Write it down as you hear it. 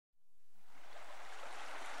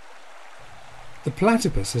The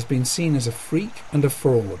platypus has been seen as a freak and a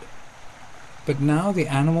fraud. But now the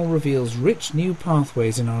animal reveals rich new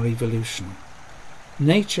pathways in our evolution.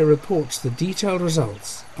 Nature reports the detailed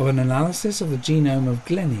results of an analysis of the genome of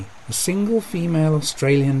Glennie, a single female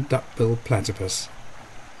Australian duck-billed platypus.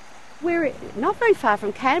 We're not very far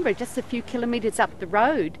from Canberra, just a few kilometres up the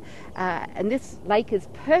road, and this lake is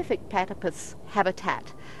perfect platypus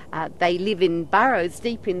habitat. They live in burrows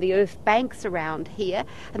deep in the earth banks around here,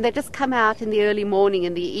 and they just come out in the early morning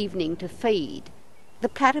and the evening to feed. The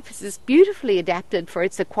platypus is beautifully adapted for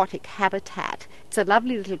its aquatic habitat. It's a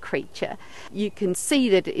lovely little creature. You can see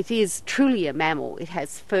that it is truly a mammal. It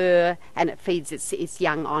has fur and it feeds its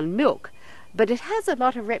young on milk. But it has a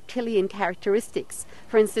lot of reptilian characteristics.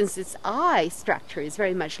 For instance, its eye structure is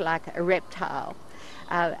very much like a reptile.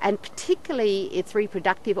 And particularly its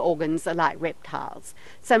reproductive organs are like reptiles,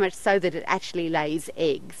 so much so that it actually lays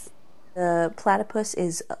eggs. The platypus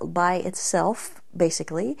is by itself,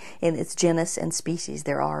 basically, in its genus and species.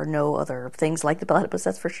 There are no other things like the platypus,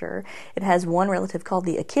 that's for sure. It has one relative called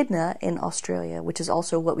the echidna in Australia, which is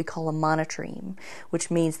also what we call a monotreme,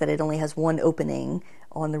 which means that it only has one opening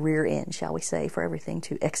on the rear end, shall we say, for everything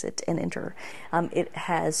to exit and enter. It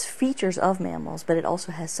has features of mammals, but it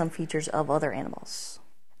also has some features of other animals.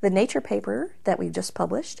 The Nature paper that we've just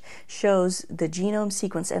published shows the genome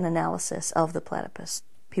sequence and analysis of the platypus.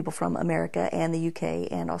 People from America and the UK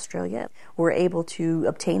and Australia were able to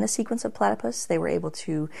obtain a sequence of platypus. They were able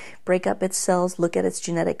to break up its cells, look at its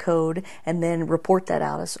genetic code, and then report that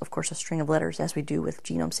out as, of course, a string of letters, as we do with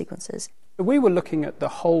genome sequences. We were looking at the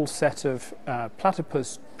whole set of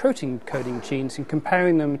platypus protein coding genes and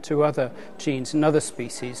comparing them to other genes in other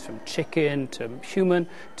species, from chicken to human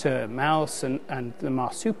to mouse and the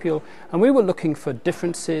marsupial. And we were looking for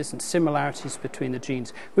differences and similarities between the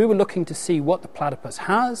genes. We were looking to see what the platypus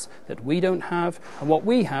has that we don't have and what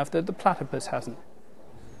we have that the platypus hasn't.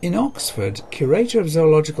 In Oxford, curator of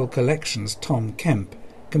zoological collections Tom Kemp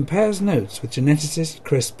compares notes with geneticist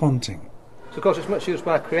Chris Ponting. So of course it's much used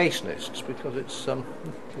by creationists because it's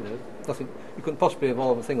nothing. You couldn't possibly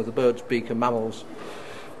evolve a thing with a bird's beak, a mammal's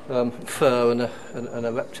fur, and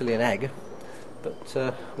a reptilian egg.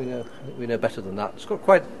 But we know better than that. It's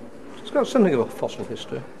got something of a fossil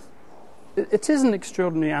history. It is an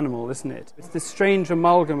extraordinary animal, isn't it? It's this strange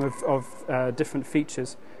amalgam of different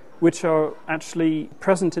features which are actually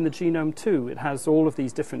present in the genome too. It has all of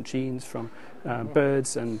these different genes from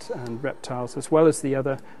birds and reptiles, as well as the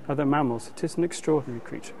other mammals. It is an extraordinary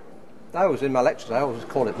creature. In my lectures, I always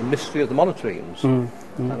call it the mystery of the monotremes.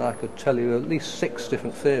 And I could tell you at least 6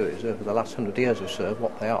 different theories over the last 100 years or so of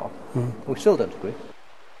what they are. We still don't agree.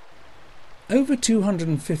 Over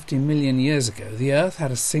 250 million years ago, the Earth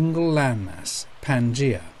had a single landmass,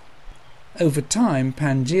 Pangaea. Over time,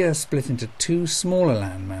 Pangaea split into 2 smaller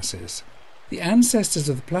landmasses. The ancestors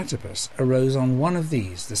of the platypus arose on one of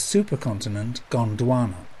these, the supercontinent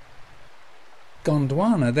Gondwana.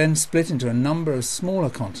 Gondwana then split into a number of smaller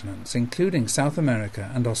continents, including South America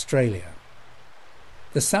and Australia.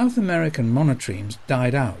 The South American monotremes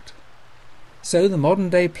died out, so the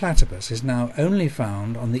modern-day platypus is now only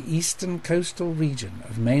found on the eastern coastal region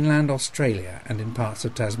of mainland Australia and in parts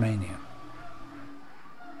of Tasmania.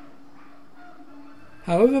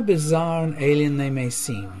 However bizarre and alien they may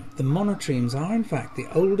seem, the monotremes are in fact the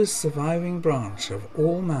oldest surviving branch of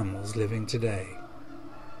all mammals living today.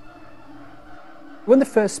 When the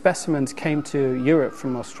first specimens came to Europe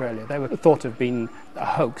from Australia, they were thought to have been a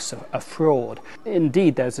hoax, a fraud.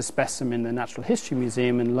 Indeed, there's a specimen in the Natural History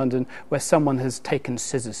Museum in London where someone has taken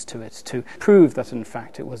scissors to it to prove that in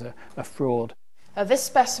fact it was a fraud. This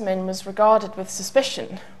specimen was regarded with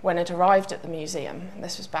suspicion when it arrived at the museum.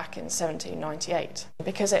 This was back in 1798,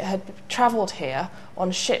 because it had travelled here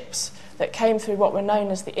on ships that came through what were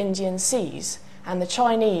known as the Indian Seas, and the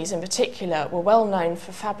Chinese in particular were well known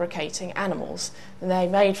for fabricating animals. And they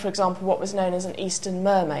made, for example, what was known as an Eastern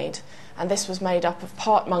mermaid, and this was made up of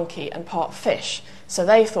part monkey and part fish. So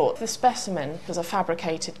they thought the specimen was a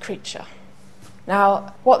fabricated creature.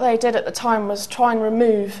 Now, what they did at the time was try and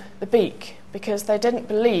remove the beak, because they didn't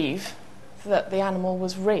believe that the animal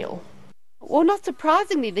was real. Well, not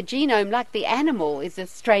surprisingly, the genome, like the animal, is a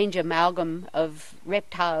strange amalgam of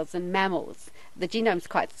reptiles and mammals. The genome's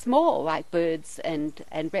quite small, like birds and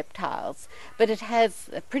reptiles, but it has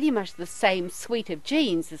pretty much the same suite of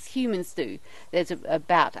genes as humans do. There's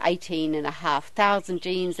about 18,500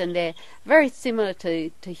 genes, and they're very similar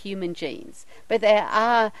to human genes. But there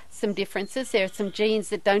are some differences. There are some genes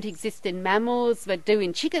that don't exist in mammals, but do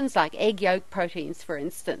in chickens, like egg yolk proteins, for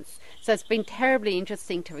instance. So it's been terribly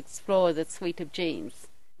interesting to explore the suite of genes.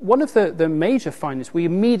 One of the major findings we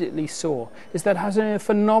immediately saw is that it has a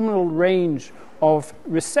phenomenal range of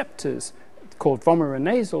receptors called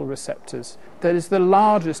vomeronasal receptors that is the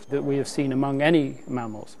largest that we have seen among any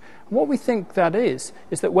mammals. And what we think that is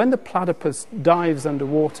that when the platypus dives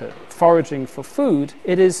underwater foraging for food,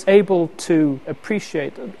 it is able to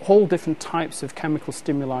appreciate whole different types of chemical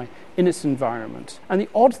stimuli in its environment. And the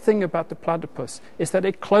odd thing about the platypus is that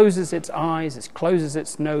it closes its eyes, it closes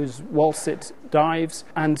its nose whilst it dives,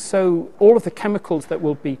 and so all of the chemicals that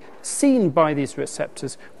will be seen by these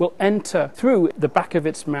receptors will enter through the back of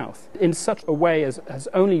its mouth in such a way as has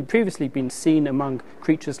only previously been seen among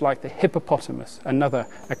creatures like the hippopotamus, another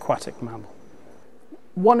aquatic mammal.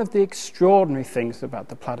 One of the extraordinary things about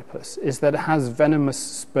the platypus is that it has venomous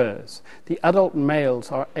spurs. The adult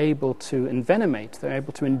males are able to envenomate, they're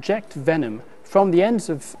able to inject venom from the ends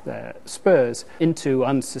of their spurs into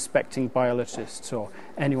unsuspecting biologists or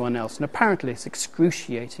anyone else, and apparently it's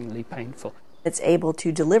excruciatingly painful. It's able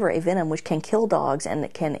to deliver a venom which can kill dogs and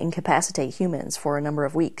it can incapacitate humans for a number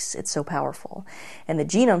of weeks. It's so powerful. And the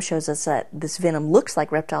genome shows us that this venom looks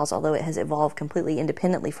like reptiles, although it has evolved completely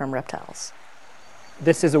independently from reptiles.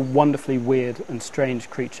 This is a wonderfully weird and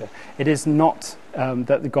strange creature. It is not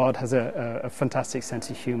that God has a fantastic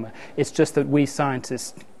sense of humor. It's just that we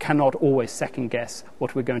scientists cannot always second guess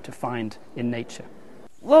what we're going to find in nature.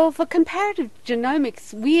 Well, for comparative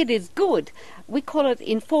genomics, weird is good. We call it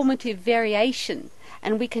informative variation,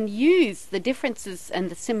 and we can use the differences and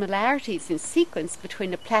the similarities in sequence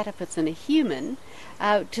between a platypus and a human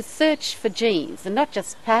to search for genes, and not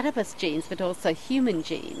just platypus genes, but also human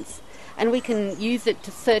genes. And we can use it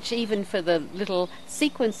to search even for the little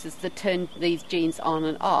sequences that turn these genes on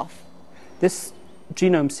and off. This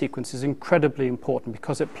genome sequence is incredibly important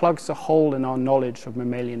because it plugs a hole in our knowledge of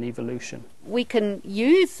mammalian evolution. We can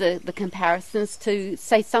use the comparisons to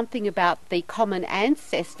say something about the common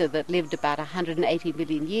ancestor that lived about 180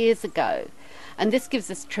 million years ago. And this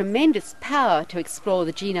gives us tremendous power to explore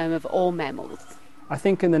the genome of all mammals. I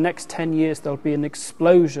think in the next 10 years there'll be an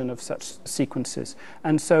explosion of such sequences.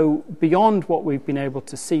 And so beyond what we've been able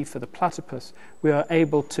to see for the platypus, we are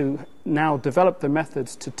able to now develop the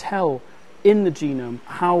methods to tell in the genome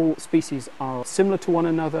how species are similar to one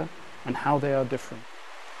another and how they are different.